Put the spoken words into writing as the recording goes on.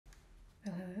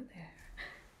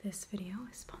This video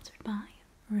is sponsored by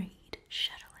Raid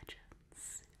Shadow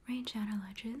Legends. Raid Shadow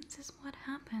Legends is what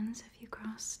happens if you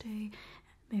crossed a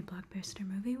blockbuster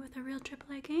movie with a real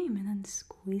AAA game and then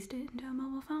squeezed it into a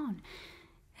mobile phone.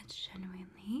 It's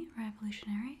genuinely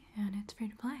revolutionary and it's free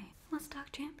to play. Let's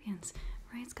talk champions.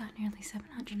 Raid's got nearly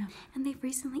 700 of them, and they've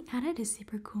recently added a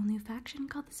super cool new faction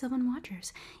called the Sylvan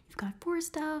Watchers. You've got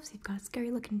forest elves, you've got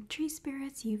scary looking tree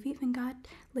spirits, you've even got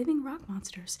living rock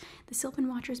monsters. The Sylvan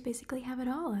Watchers basically have it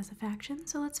all as a faction,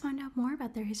 so let's find out more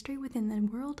about their history within the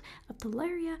world of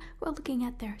Tailoring while looking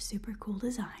at their super cool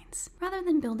designs. Rather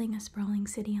than building a sprawling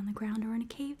city on the ground or in a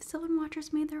cave, Sylvan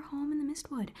Watchers made their home in the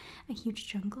Mistwood, a huge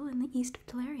jungle in the east of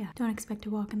Tailoring. Don't expect to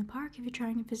walk in the park if you're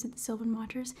trying to visit the Sylvan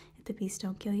Watchers. If the beasts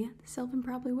don't kill you, the Sylvan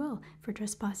probably will for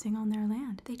trespassing on their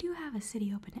land. They do have a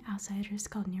city open to outsiders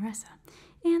called Nerissa,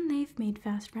 and they've made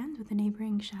fast friends with the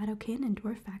neighboring Shadowkin and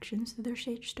Dwarf factions through their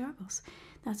stage struggles.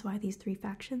 That's why these three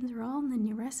factions are all in the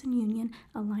Neressan Union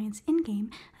Alliance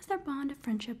in-game, as their bond of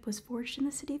friendship was forged in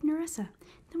the city of Nerissa.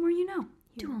 The more you know.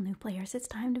 To all new players, it's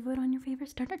time to vote on your favorite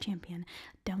starter champion.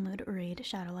 Download Raid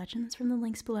Shadow Legends from the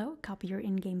links below, copy your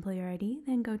in-game player ID,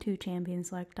 then go to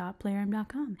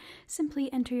championselect.playerm.com.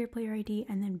 Simply enter your player ID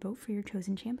and then vote for your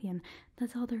chosen champion.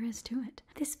 That's all there is to it.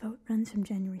 This vote runs from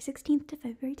January 16th to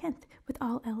February 10th, with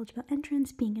all eligible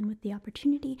entrants being in with the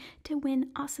opportunity to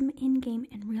win awesome in-game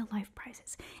and real-life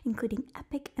prizes, including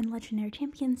epic and legendary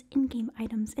champions, in-game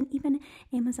items, and even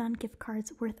Amazon gift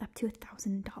cards worth up to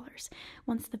 $1,000.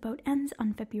 Once the vote ends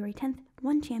on February 10th,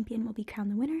 one champion will be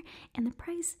crowned the winner, and the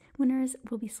prize winners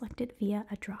will be selected via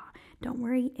a draw. Don't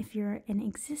worry, if you're an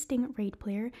existing Raid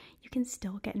player, you can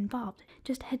still get involved.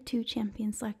 Just head to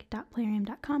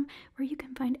championselect.playerm.com, where you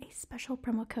can find a special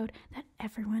promo code that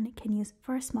everyone can use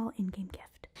for a small in-game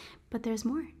gift. But there's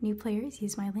more. New players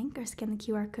use my link or scan the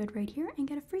QR code right here and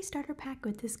get a free starter pack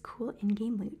with this cool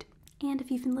in-game loot. And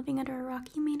if you've been living under a rock,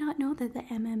 you may not know that the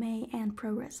MMA and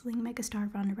pro wrestling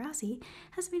megastar Ronda Rousey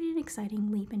has made an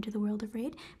exciting leap into the world of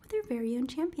Raid with her very own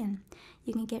champion.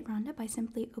 You can get Ronda by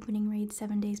simply opening Raid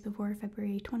 7 days before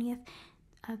February 20th.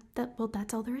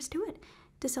 That's all there is to it.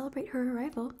 To celebrate her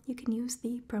arrival, you can use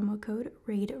the promo code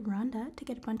RAIDRONDA to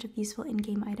get a bunch of useful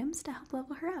in-game items to help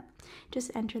level her up. Just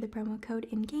enter the promo code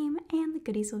in-game and the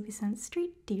goodies will be sent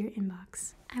straight to your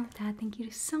inbox. And with that, thank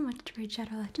you so much to Raid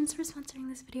Shadow Legends for sponsoring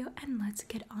this video, and let's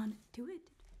get on to it.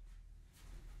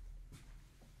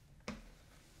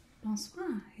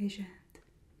 Bonsoir, agent.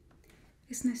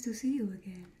 It's nice to see you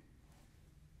again.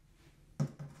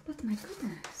 But my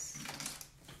goodness.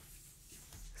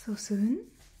 So soon?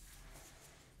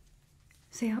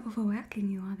 They are overworking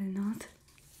you, are they not?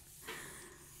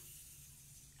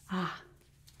 Ah,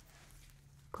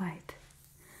 quite.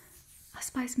 A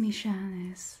spice mission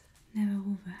is never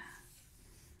over.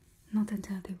 Not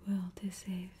until the world is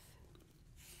safe.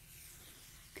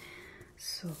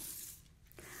 So,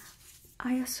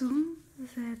 I assume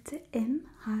that M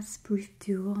has briefed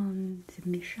you on the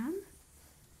mission?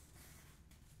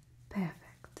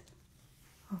 Perfect.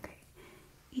 Okay.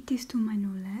 It is to my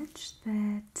knowledge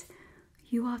that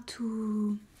you are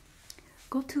to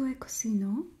go to a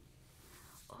casino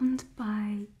owned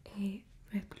by a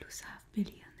reclusive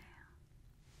billionaire.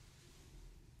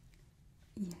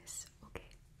 Yes, okay.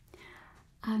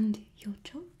 And your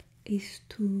job is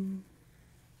to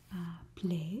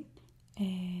play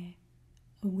a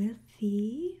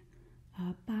wealthy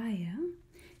buyer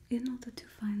in order to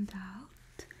find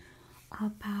out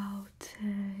about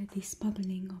the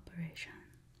smuggling operation.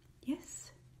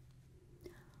 Yes?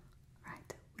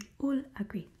 All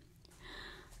agree.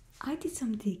 I did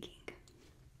some digging.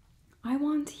 I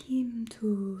want him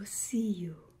to see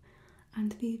you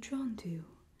and be drawn to you,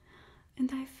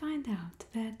 and I find out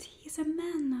that he's a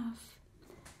man of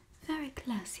very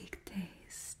classic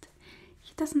taste.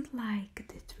 He doesn't like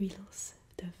the thrills,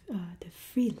 the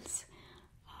frills,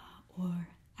 or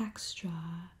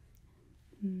extra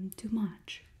too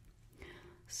much.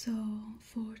 So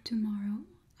for tomorrow,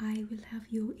 I will have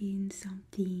you in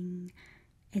something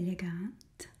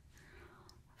elegant,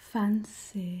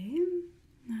 fancy,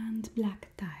 and black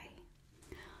tie.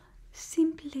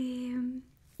 Simply,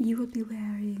 you will be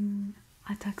wearing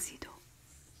a tuxedo.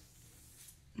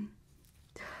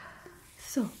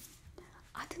 So,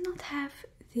 I do not have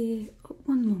the...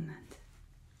 one moment.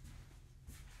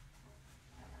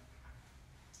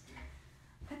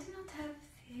 I do not have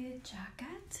the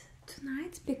jacket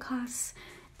tonight because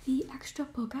the extra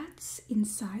pockets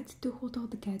inside to hold all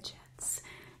the gadgets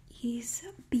is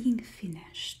being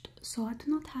finished, so I do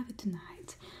not have it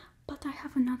tonight, but I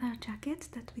have another jacket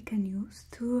that we can use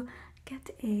to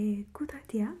get a good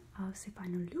idea of the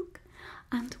final look,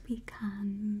 and we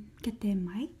can get the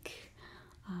mic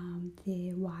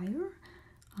the wire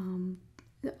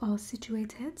are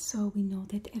situated, so we know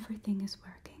that everything is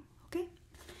working. Okay,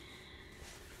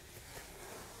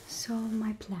 so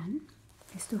my plan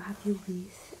is to have you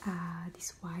with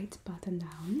this white button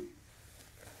down.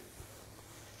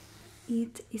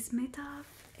 It is made of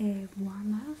a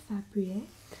warmer fabric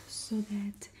so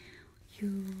that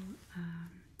you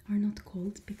are not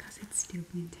cold because it's still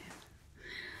winter.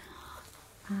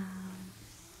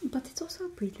 But it's also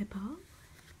breathable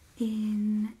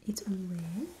in its own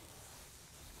way.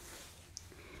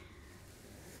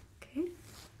 Okay,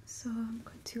 so I'm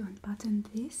going to unbutton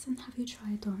this and have you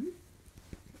try it on.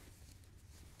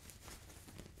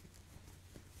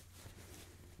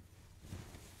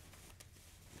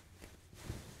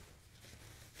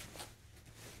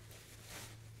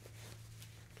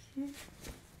 Okay.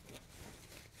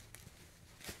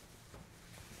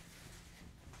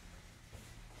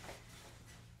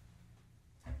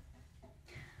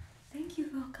 Thank you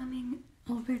for coming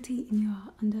already in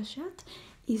your undershirt.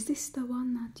 Is this the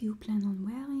one that you plan on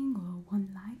wearing or one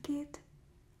like it?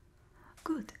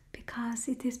 Good, because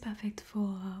it is perfect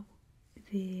for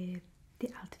the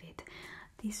outfit.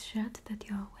 This shirt that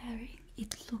you are wearing,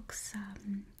 it looks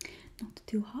not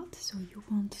too hot, so you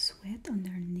won't sweat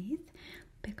underneath,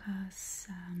 because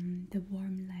the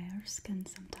warm layers can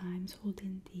sometimes hold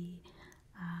in the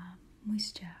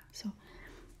moisture. So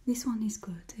this one is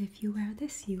good. If you wear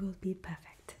this, you will be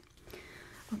perfect.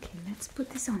 Okay, let's put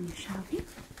this on you, shall we?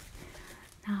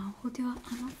 Now hold your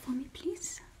arm up for me,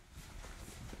 please.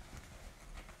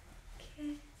 Okay,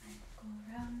 and go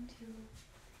around you.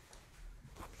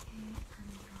 Okay,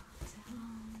 and your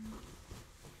down.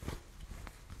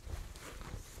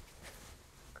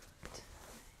 Good,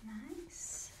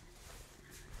 nice.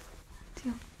 And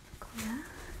your collar.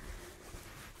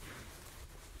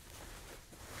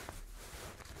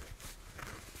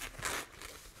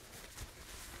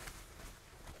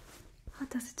 How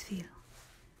does it feel?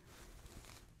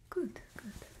 Good,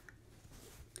 good.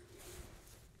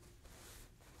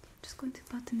 I'm just going to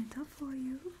button it up for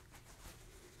you.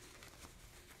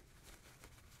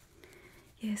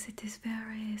 Yes, it is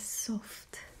very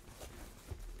soft.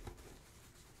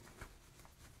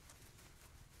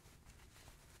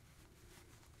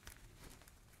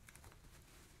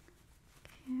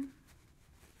 Okay.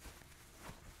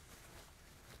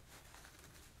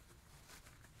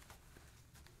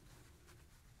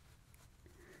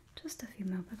 Just a few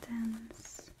more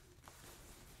buttons.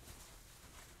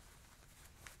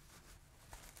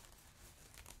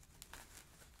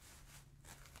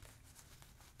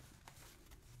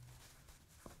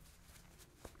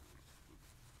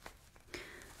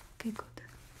 Okay, good.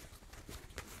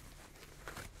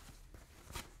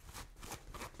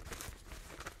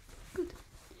 Good.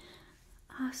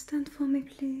 Stand for me,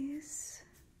 please.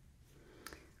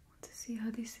 I want to see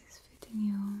how this is fitting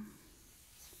you.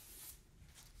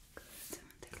 Good.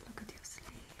 Take a look at your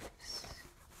sleeves.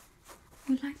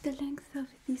 You like the length of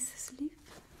this sleeve?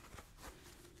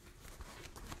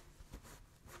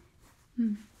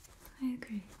 I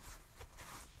agree.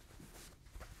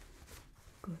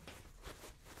 Good.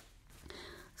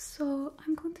 So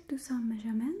I'm going to do some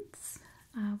measurements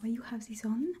where you have this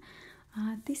on.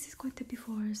 This is going to be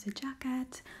for the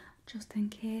jacket, just in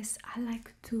case. I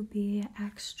like to be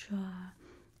extra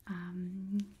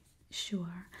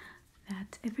sure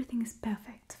that everything is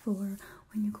perfect for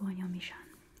when you go on your mission.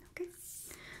 Okay,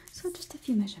 so just a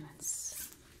few measurements.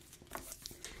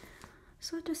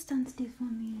 So just stand still for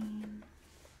me.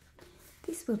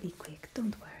 This will be quick,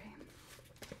 don't worry.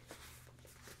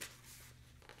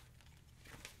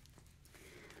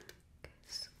 Okay,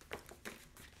 so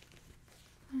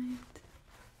right. I'm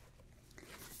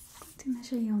going to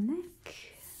measure your neck.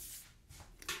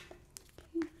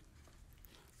 Okay.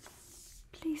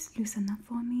 Please loosen up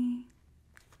for me.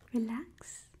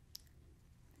 Relax.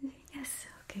 Yes,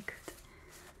 okay, good.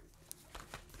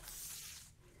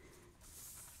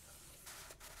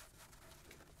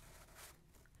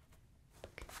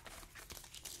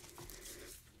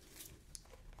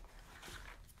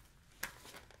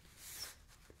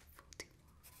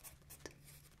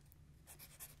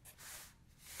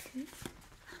 Okay.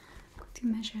 Going to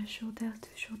measure shoulder to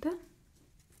shoulder.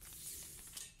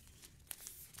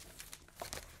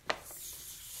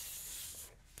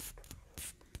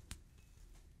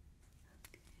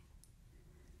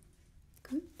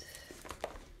 Good.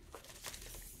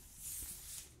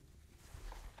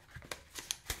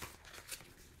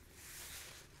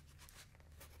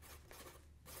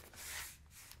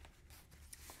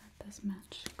 That does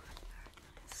match. Good, very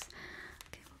nice.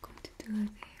 Okay, we're going to do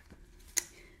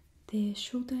the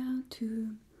shoulder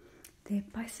to the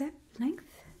bicep length.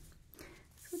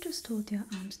 So just hold your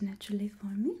arms naturally for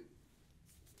me?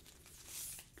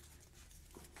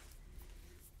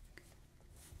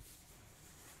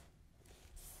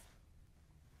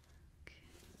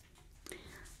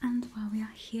 And while we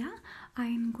are here,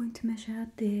 I'm going to measure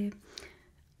the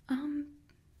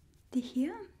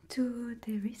here to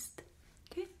the wrist.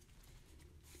 Okay.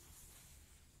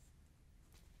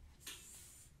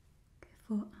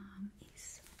 Forearm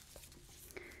is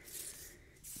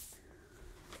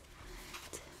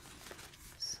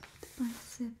so the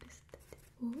bicep is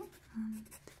 34 and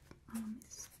the arm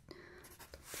is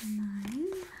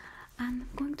 29. And I'm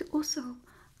going to also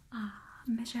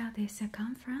measure the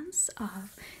circumference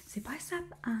of the bicep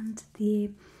and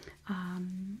the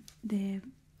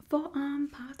forearm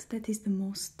part that is the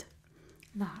most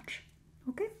large.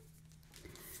 Okay,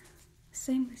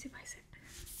 same with the bicep.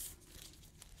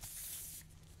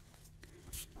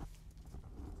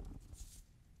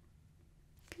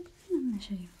 Okay, I'll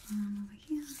measure your arm over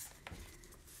here.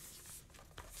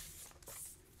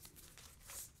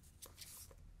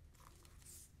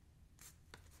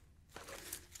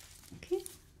 Okay,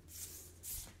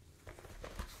 so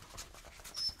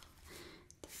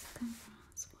the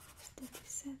circumference was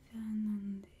 37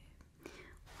 and it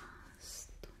was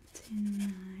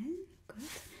 29. Good.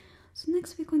 So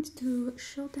next we're going to do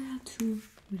shoulder to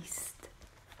wrist.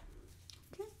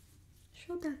 Okay,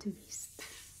 shoulder to wrist.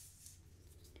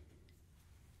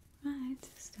 Right,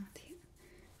 start here.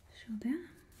 Shoulder.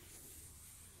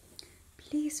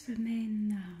 Please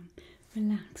remain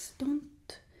relaxed. Don't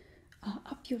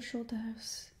up your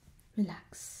shoulders.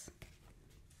 Relax.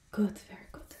 Good, very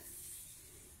good.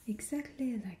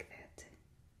 Exactly like that.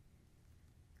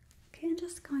 Okay, I'm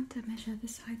just going to measure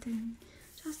this height in,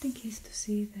 just in case to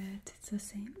see that it's the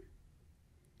same.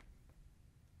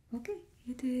 Okay,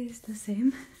 it is the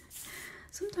same.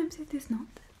 Sometimes it is not,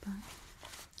 but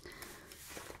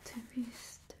the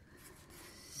wrist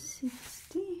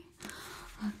 60.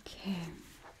 Okay.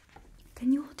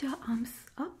 Can you hold your arms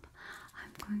up?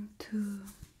 I'm going to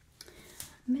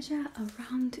measure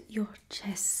around your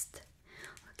chest.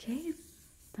 Okay,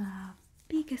 the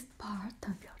biggest part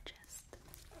of your chest.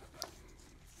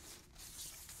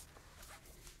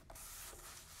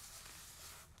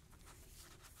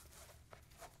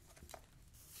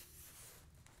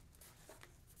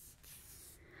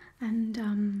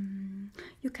 And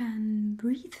you can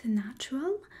breathe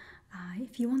natural.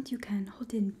 If you want, you can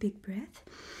hold in big breath.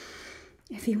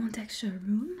 If you want extra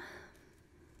room.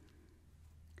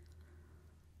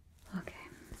 Okay.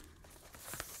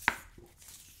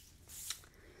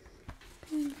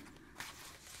 Okay.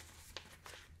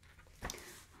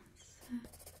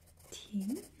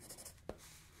 13.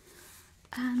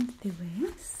 And the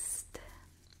waist.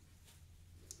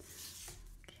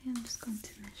 Okay, I'm just going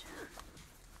to measure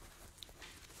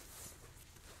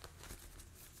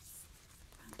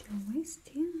around your waist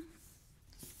here.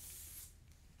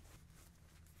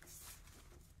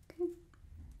 Okay,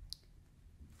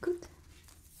 good.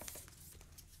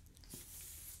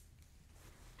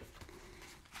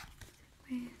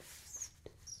 Waist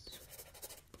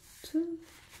 2.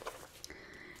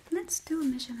 Let's do a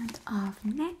measurement of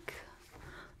neck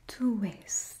to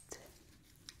waist.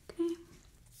 Okay.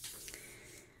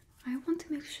 I want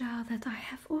to make sure that I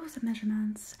have all the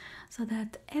measurements so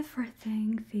that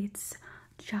everything fits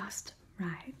just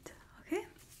right. Okay.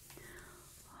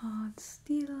 Hold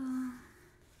still.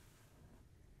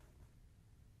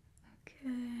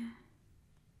 Okay.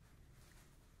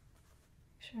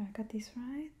 Sure, I got this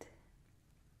right.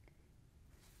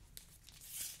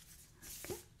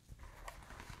 Okay.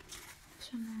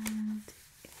 Measurement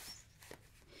is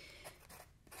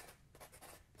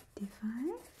 55.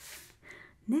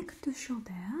 Neck to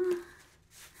shoulder.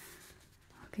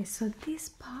 Okay, so this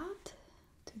part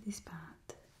to this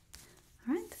part.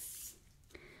 All right.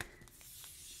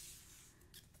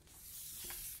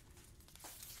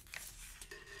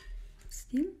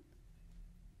 Still.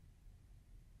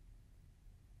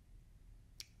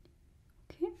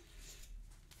 Okay.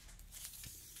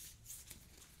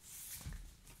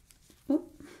 Oh,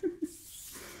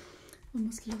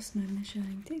 almost lost my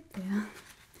measuring tape there.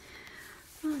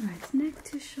 Alright, neck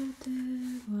to shoulder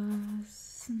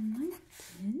was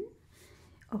 19.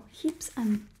 Oh, hips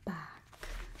and back.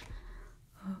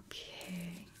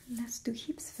 Okay, let's do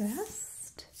hips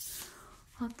first.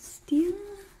 Hold still.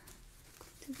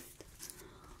 To get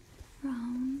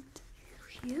round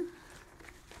here.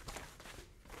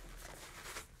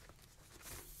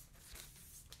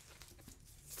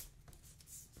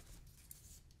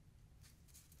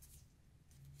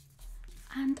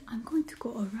 And I'm going to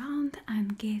go around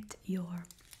and get your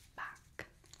back.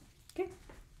 Okay.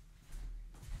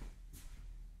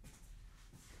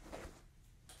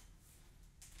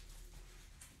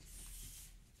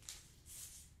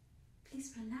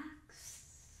 Please relax.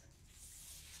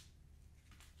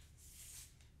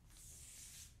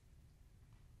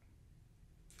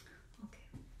 Okay.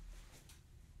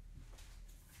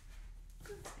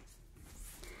 Good.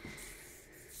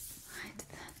 Write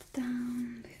that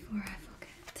down before I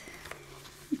forget.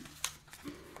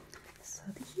 So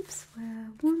the hips were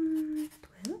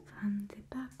 112 and the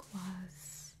back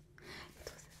was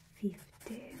 50.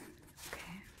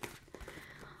 Okay.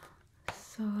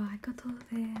 So I got all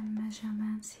the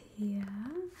measurements here.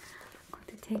 I'm going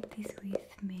to take this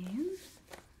with me.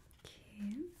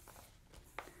 Okay.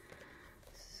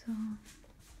 So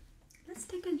let's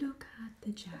take a look at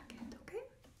the jacket, okay?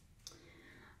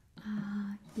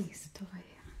 Yes, over here.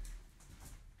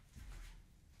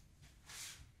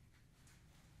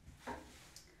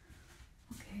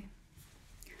 Okay.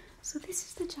 So this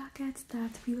is the jacket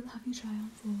that we will have you try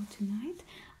on for tonight.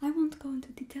 I won't go into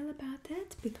detail about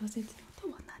it because it's not the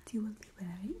one that you will be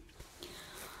wearing.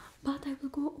 But I will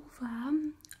go over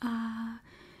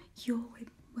your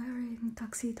wearing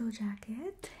tuxedo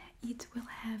jacket. It will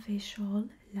have a shawl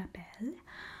label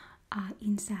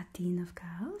in satin, of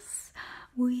course,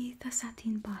 with a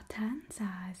satin buttons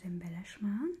as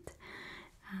embellishment.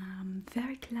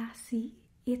 Very classy.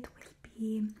 It will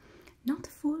be not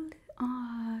full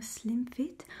slim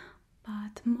fit,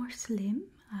 but more slim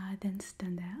than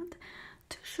standard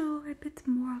to show a bit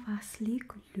more of a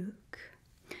sleek look.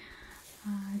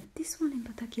 This one in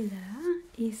particular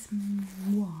is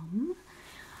warm.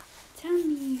 Tell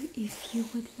me if you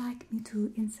would like me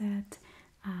to insert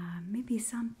maybe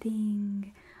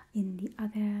something in the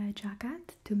other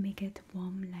jacket to make it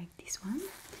warm like this one.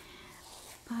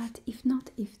 But if not,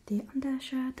 if the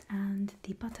undershirt and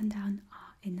the button down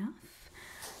are enough,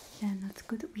 then that's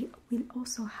good. We will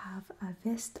also have a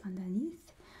vest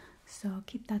underneath, so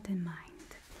keep that in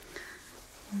mind.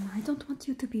 I don't want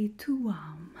you to be too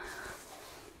warm.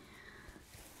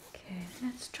 Okay,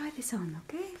 let's try this on,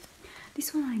 okay?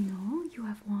 This one I know you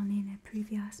have worn in a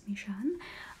previous mission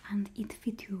and it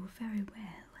fit you very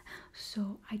well.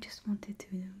 So I just wanted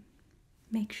to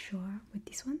make sure with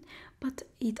this one. But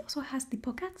it also has the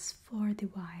pockets for the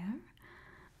wire.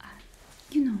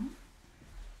 You know,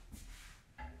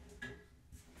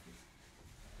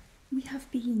 we have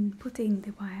been putting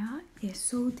the wire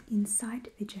sewed inside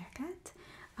the jacket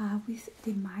with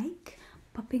the mic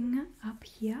popping up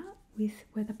here with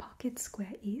where the pocket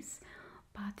square is,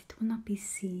 but it will not be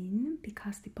seen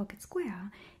because the pocket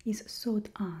square is sewed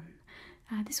on.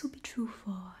 This will be true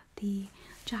for the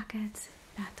jackets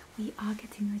that we are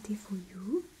getting ready for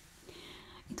you.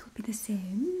 It will be the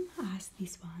same as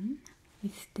this one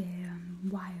with the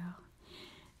wire.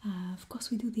 Of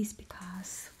course we do this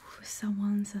because if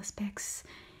someone suspects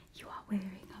you are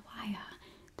wearing a wire,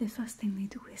 the first thing they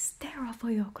do is stare off all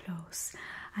your clothes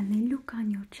and they look on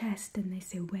your chest and they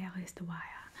say, where is the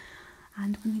wire?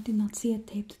 And when they do not see it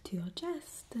taped to your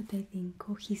chest, they think,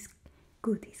 oh, he's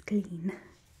good, he's clean.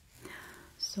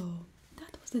 So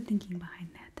that was the thinking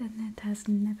behind that, and it has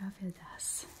never failed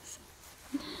us. So.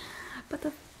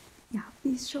 But yeah,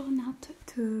 be sure not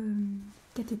to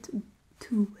get it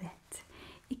too wet.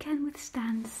 It can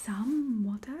withstand some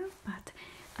water, but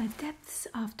at depths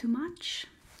of too much,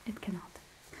 it cannot.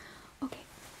 Okay,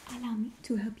 allow me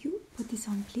to help you put this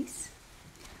on, please.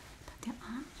 Put your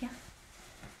arm, yeah.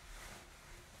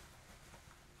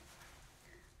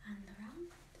 And around.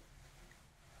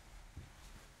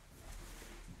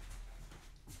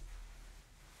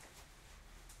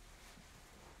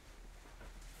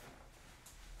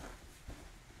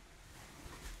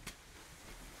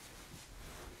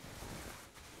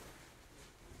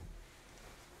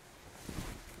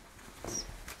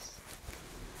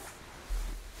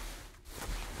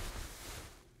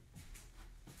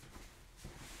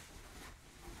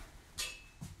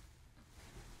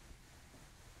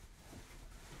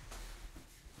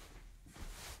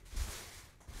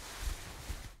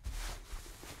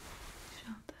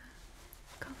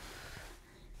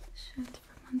 Shirt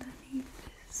from underneath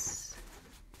is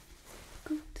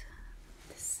good.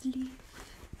 The sleeve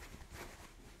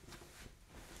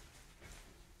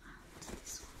and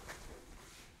this one.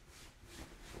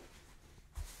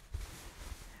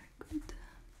 Very good.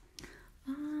 I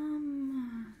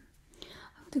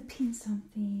want to pin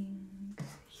something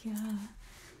here.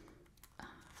 I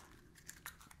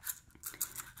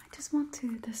just want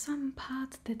to. There's some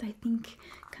part that I think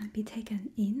can be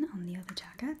taken in on the other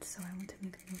jacket, so I want to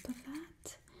make a note of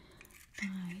that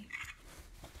by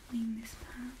pulling this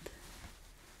part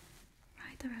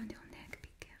right around your neck. Be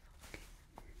careful, okay?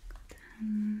 Good.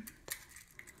 And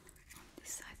on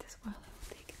this side as well, I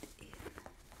will take it in.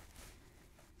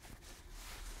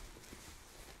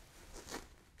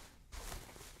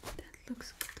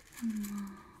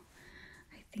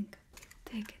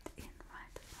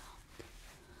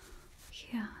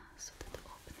 here so that the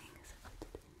opening is a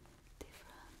bit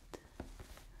different.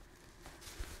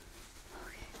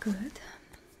 Okay, good.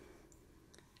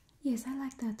 Yes, I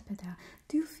like that better.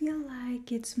 Do you feel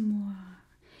like it's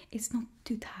not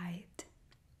too tight?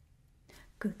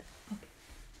 Good, okay.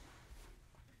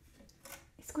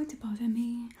 It's going to bother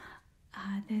me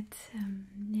that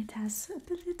it has a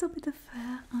little bit of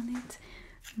fur on it.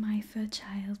 My fur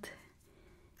child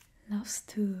loves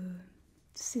to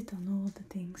sit on all the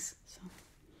things, so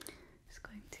it's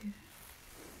going to do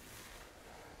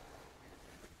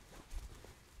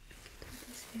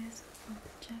this here of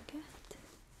the jacket.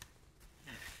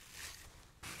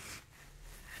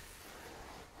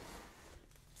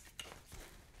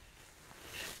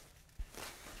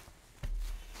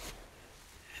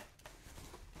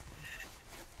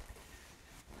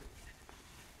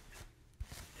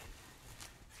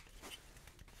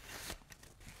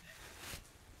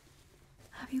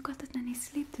 Have you gotten any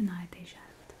sleep tonight,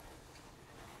 Ajat?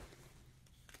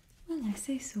 Well, I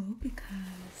say so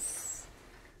because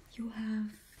you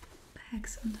have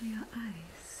bags under your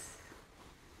eyes.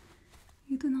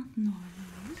 You do not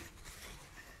normally.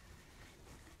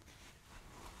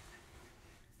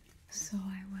 So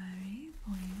I worry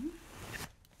for you.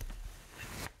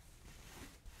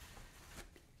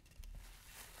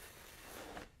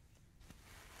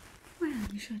 Well,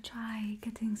 you should try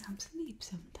getting some sleep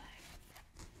sometime.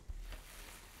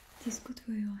 It is good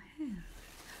for your health,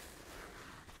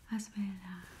 as well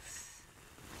as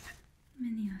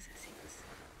many other things.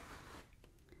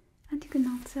 And you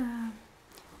cannot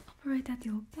operate at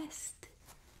your best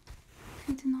if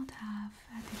you do not have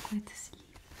adequate sleep.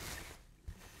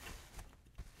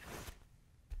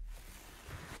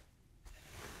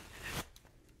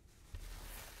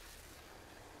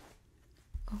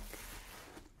 Okay.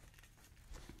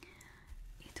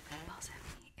 It will bother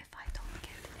me if I don't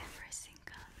get every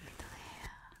single little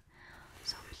hair,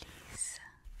 so please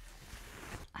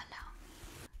allow me.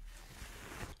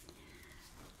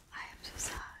 I am so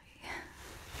sorry.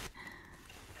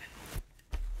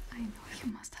 I know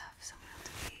you must have somewhere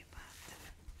to be, but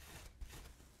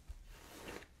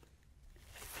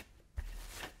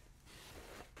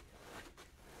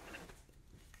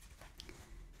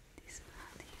this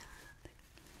part here, the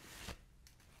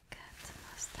cat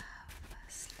must have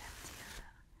slept here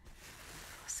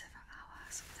for several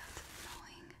hours without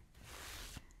knowing.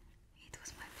 It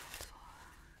was my fault for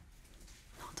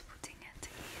not putting it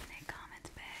in a garment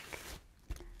bag,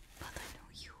 but I knew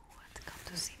you would come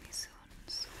to see me soon,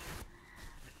 so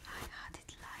I had it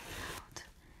lying out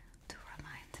to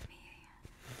remind me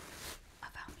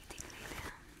of our meeting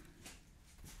later.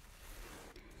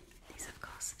 This, of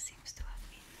course, seems to have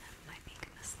been my big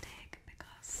mistake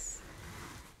because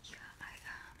here I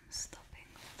am stopping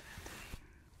what we're doing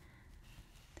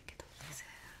to get all these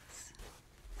hairs.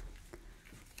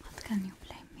 What can you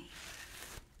blame me?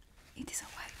 It is a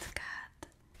white cat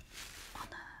on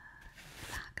a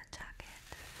black jacket.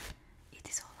 It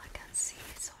is all I can see,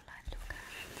 it's all I look at.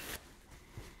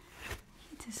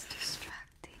 It is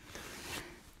distracting to me.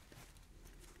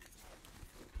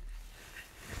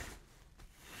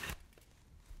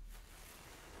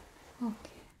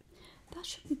 Okay, that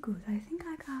should be good. I think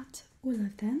I got all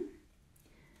of them.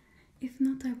 If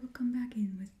not, I will come back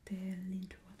in with the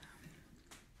lint water.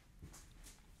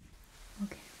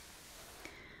 Okay.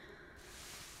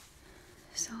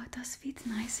 So it does fit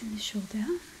nice in the shoulder.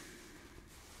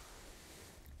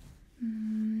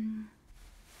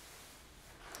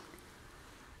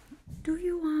 Do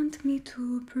you want me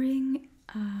to bring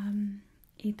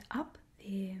it up,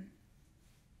 the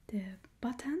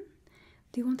button?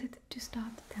 Do you want it to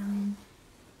start down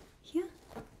here?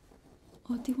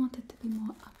 Or do you want it to be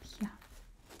more up here?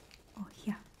 Or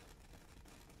here?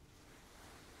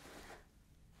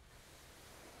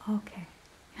 Okay.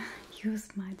 Use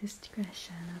my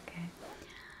discretion, okay.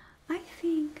 I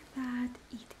think that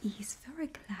it is very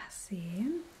classy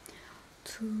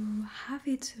to have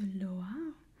it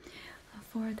lower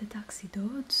for the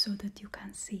tuxedo so that you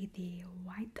can see the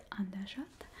white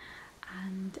undershirt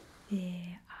and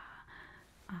the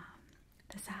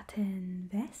satin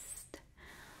vest.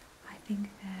 I think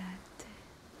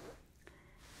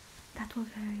that will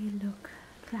very look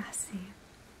classy.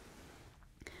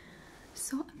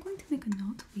 So I'm going to make a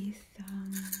note with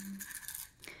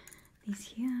this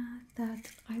here that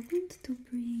I want to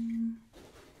bring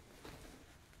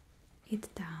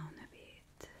it down a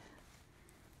bit,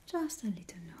 just a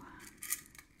little lower.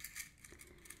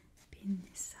 Pin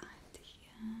this side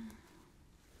here.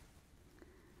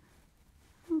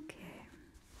 Okay,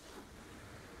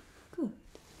 good.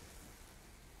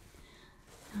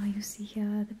 Now you see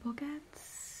here the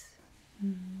pockets.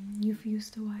 You you've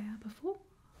used the wire before?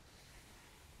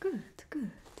 Good,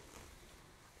 good.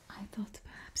 I thought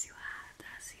perhaps you had,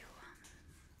 as you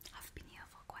have been here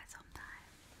for quite some time.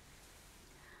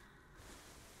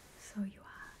 So you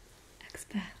are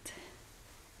expert.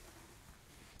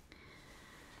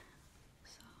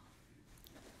 So,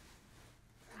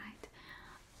 right,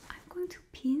 I'm going to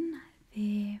pin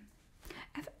the.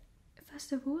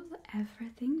 First of all,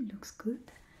 everything looks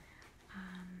good.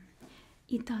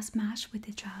 It does match with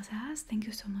the trousers. Thank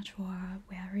you so much for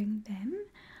wearing them,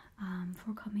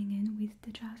 for coming in with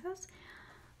the trousers.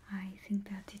 I think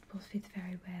that it will fit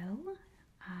very well.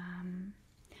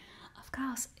 Of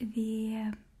course,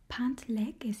 the pant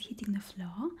leg is hitting the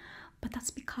floor, but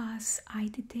that's because I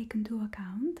did take into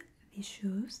account the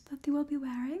shoes that you will be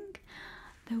wearing.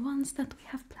 The ones that we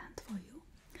have planned for you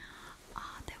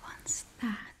are the ones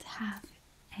that have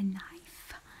a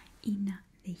knife in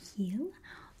the heel,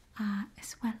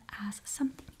 as well as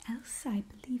something else. I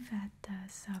believe that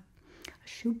there's a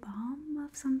shoe balm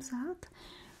of some sort.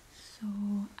 So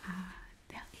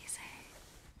there is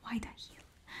a wider heel.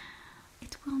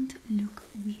 It won't look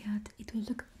weird. It will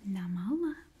look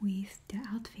normal with the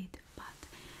outfit, but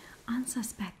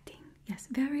unsuspecting. Yes,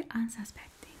 very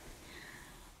unsuspecting.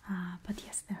 But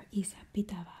yes, there is a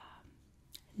bit of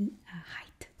a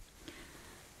height.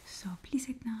 So please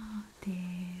ignore the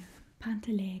pant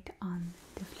leg on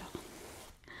the floor.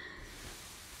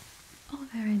 All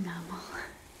very normal.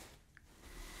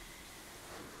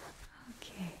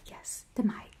 Okay, yes, the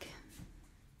mic.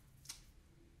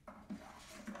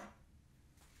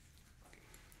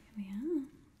 Here we are.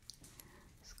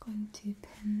 Just going to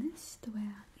pin this to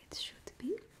where it should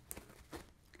be.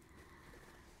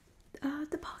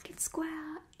 The pocket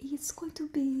square is going to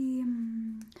be.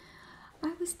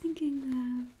 I was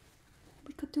thinking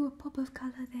we could do a pop of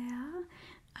color there.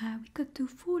 We could do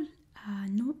full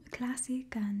no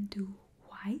classic and do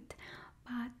white,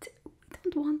 but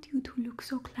we don't want you to look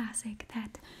so classic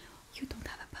that you don't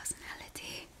have a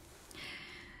personality.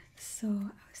 So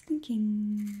I was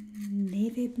thinking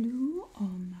navy blue or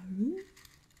maroon.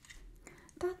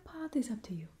 That part is up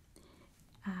to you.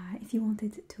 If you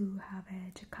wanted to have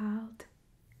a jacquard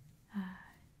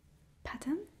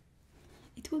pattern,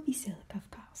 it will be silk, of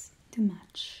course, to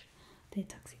match the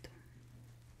tuxedo.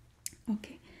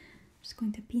 Okay, I'm just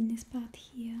going to pin this part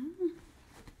here.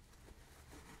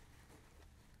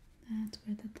 That's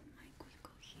where the mic will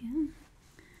go here.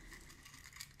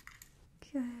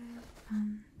 Okay,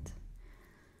 and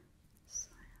so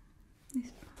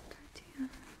this part right here.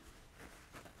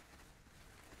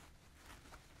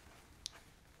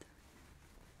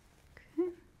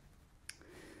 Okay,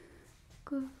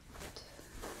 good.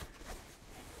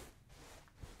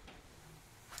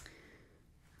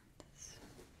 This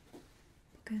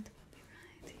pocket will be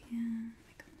right here.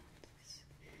 Make a note of this.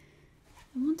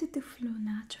 I want it to flow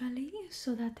naturally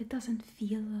so that it doesn't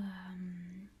feel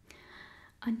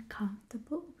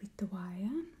uncomfortable with the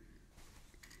wire.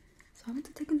 So I want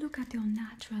to take a look at your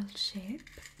natural shape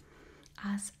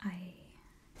as I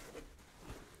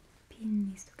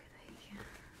pin these together here.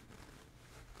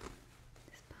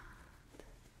 This part.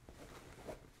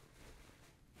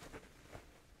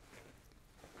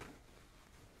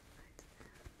 Right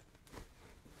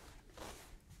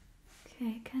there.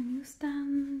 Okay, can you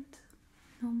stand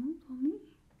normal for me?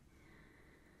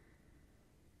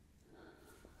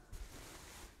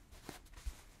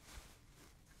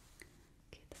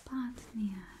 Okay, the part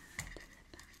near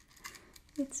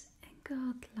it's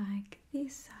angled like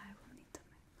this. I will need to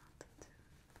make note of too.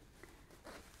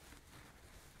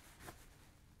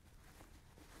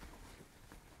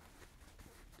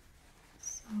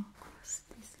 So across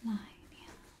this line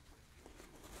here.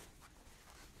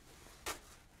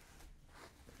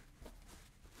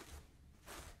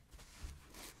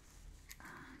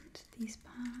 And this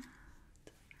part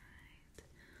right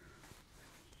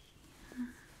here.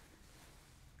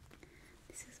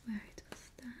 This is where it will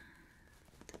stand.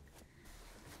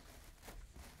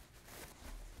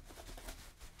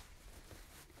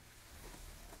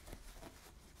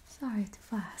 Sorry to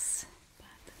fuss, but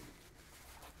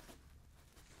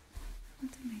I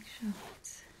want to make sure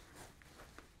it's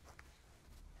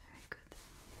very good.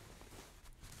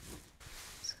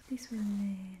 So this will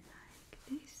lay like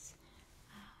this.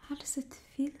 How does it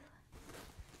feel?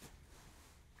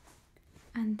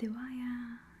 And the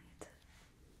wire.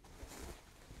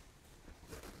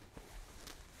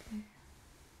 Okay.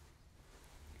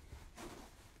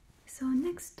 So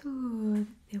next to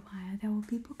the wire, there will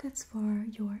be pockets for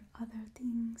your other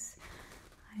things.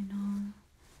 I know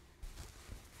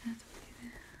that will be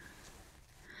there.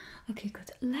 Okay,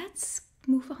 good. Let's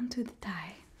move on to the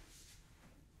tie.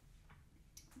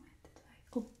 Wait.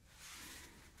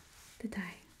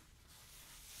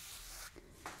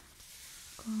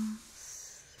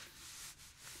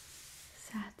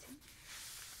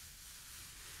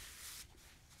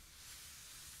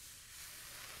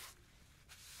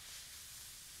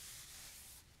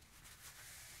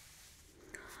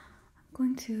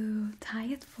 going to tie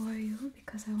it for you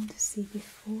because I want to see the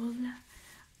full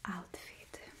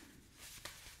outfit.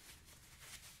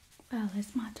 Well,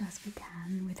 as much as we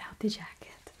can without the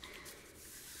jacket.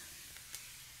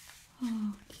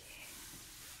 Okay.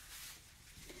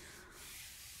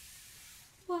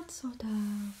 What sort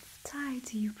of tie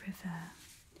do you prefer?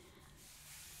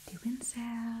 The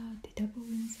Windsor, the double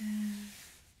Windsor?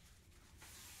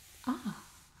 Ah.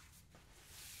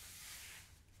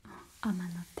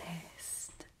 Amano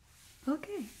test.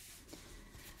 Okay.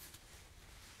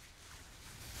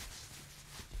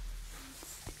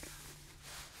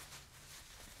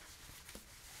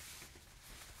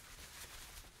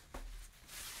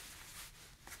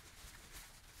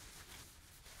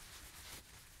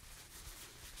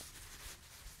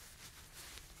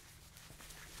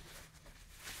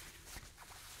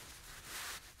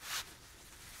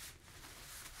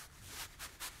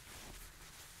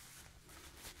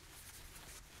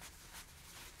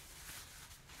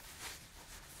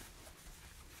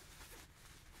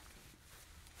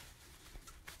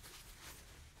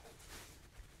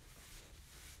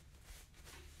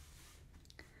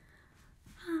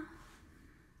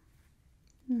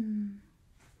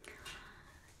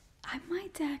 I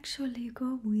might actually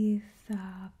go with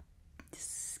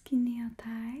skinnier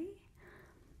tie.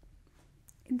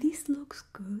 This looks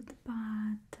good,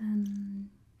 but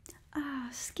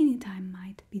skinny tie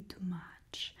might be too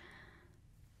much.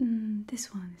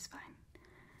 This one is fine.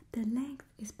 The length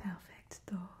is perfect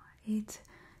though. It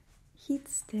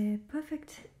hits the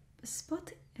perfect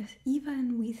spot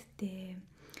even with the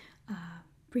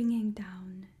bringing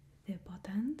down the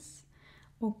buttons,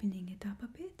 opening it up a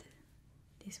bit.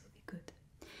 This will be good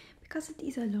because it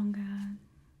is a longer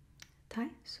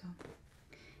tie, so it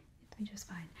will be just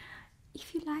fine.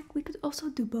 If you like, we could also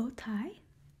do bow tie.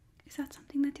 Is that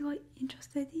something that you are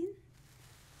interested in?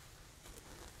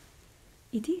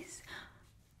 It is.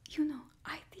 You know,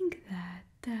 I think that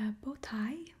the bow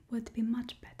tie would be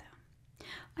much better.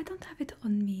 I don't have it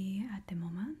on me at the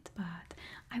moment, but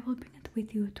I will bring it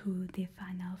with you to the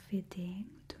final fitting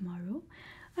tomorrow,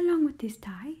 along with this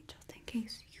tie, just in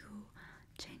case you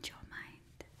change your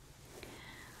mind.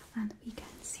 And we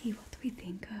can see what we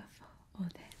think of all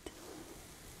that.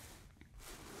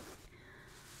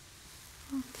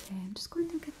 Okay, I'm just going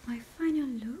to get my final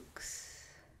looks.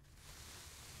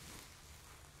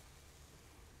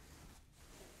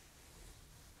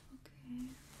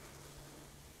 Okay.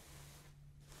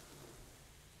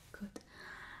 Good.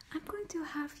 I'm going to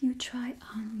have you try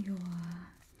on your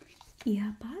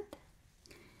earbud.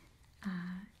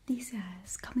 This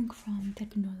is coming from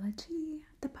technology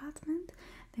department.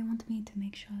 They want me to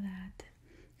make sure that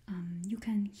you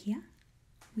can hear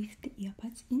with the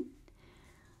earbuds in.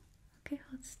 Okay,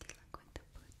 hold still. I'm going to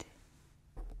put it.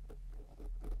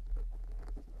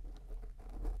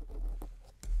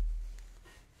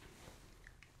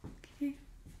 Okay,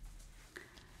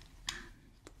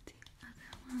 and the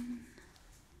other one.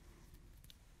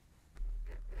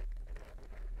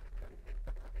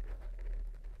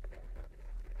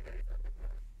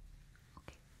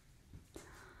 Okay,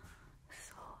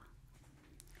 so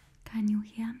can you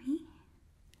hear me?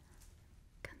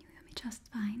 Can you hear me just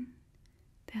fine?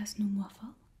 There's no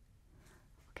waffle.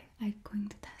 Okay, I'm going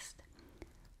to test.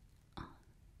 1,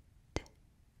 2, 3,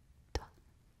 4,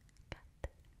 5,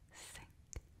 6,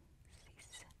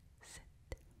 7,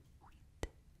 8,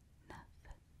 9,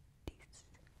 10.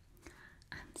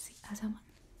 And the other one.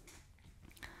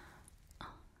 1,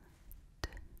 2,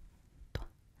 3, 4,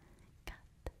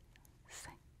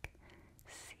 5,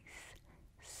 6,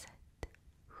 7,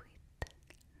 8,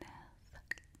 9,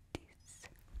 10.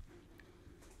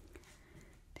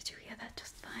 Did you hear that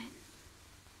just fine?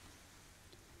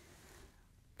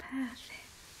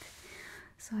 Perfect.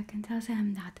 So I can tell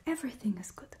them that everything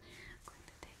is good. I'm going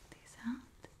to take this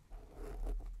out.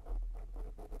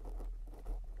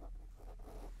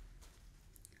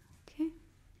 Okay.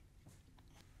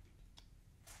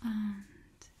 And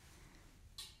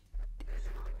this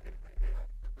one.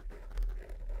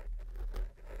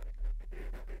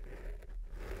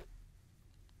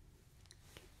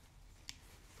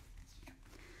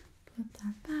 Put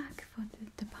that back for the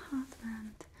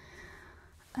department.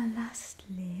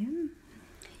 Lastly,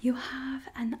 you have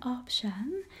an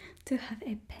option to have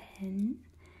a pen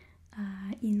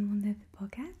in one of the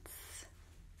pockets.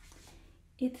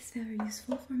 It's very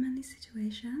useful for many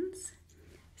situations,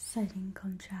 signing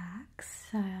contracts,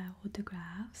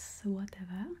 autographs,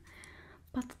 whatever.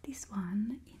 But this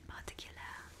one in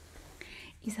particular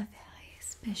is a very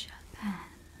special pen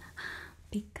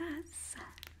because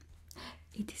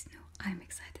it is new. I'm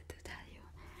excited to tell you.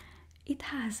 It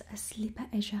has a slipper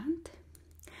agent.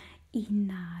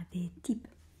 in the tip.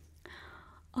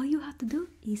 All you have to do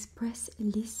is press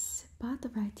this part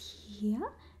right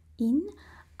here in,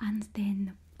 and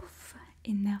then poof,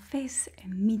 in their face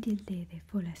immediately they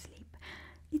fall asleep.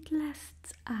 It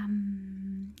lasts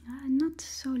not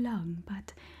so long,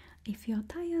 but if you're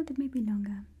tired, maybe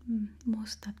longer.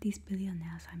 Most of these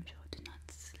billionaires, I'm sure, do not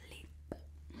sleep.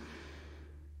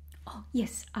 Oh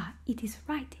yes, it is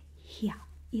right here.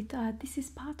 This is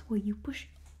part where you push.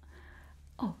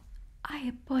 Oh, I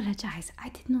apologize. I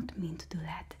did not mean to do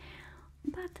that.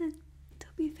 But to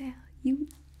be fair, you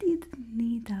did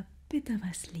need a bit of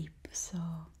a sleep, so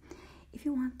if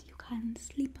you want, you can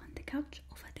sleep on the couch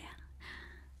over there.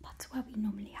 That's where we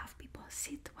normally have people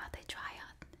sit while they try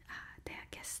on, their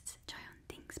guests try on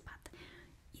things, but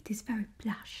it is very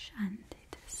plush and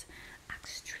it is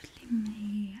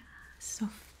extremely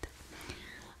soft.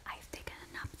 I've taken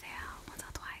a nap there once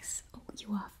or twice. Oh,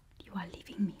 you are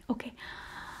leaving me. Okay,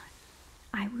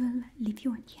 I will leave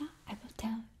you in here. I will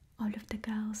tell all of the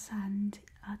girls and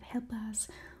the helpers,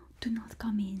 do not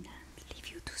come in and leave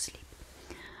you to sleep.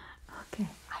 Okay,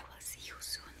 I will see you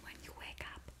soon when you wake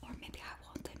up, or maybe I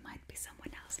won't. It might be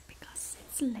someone else because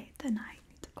it's late and I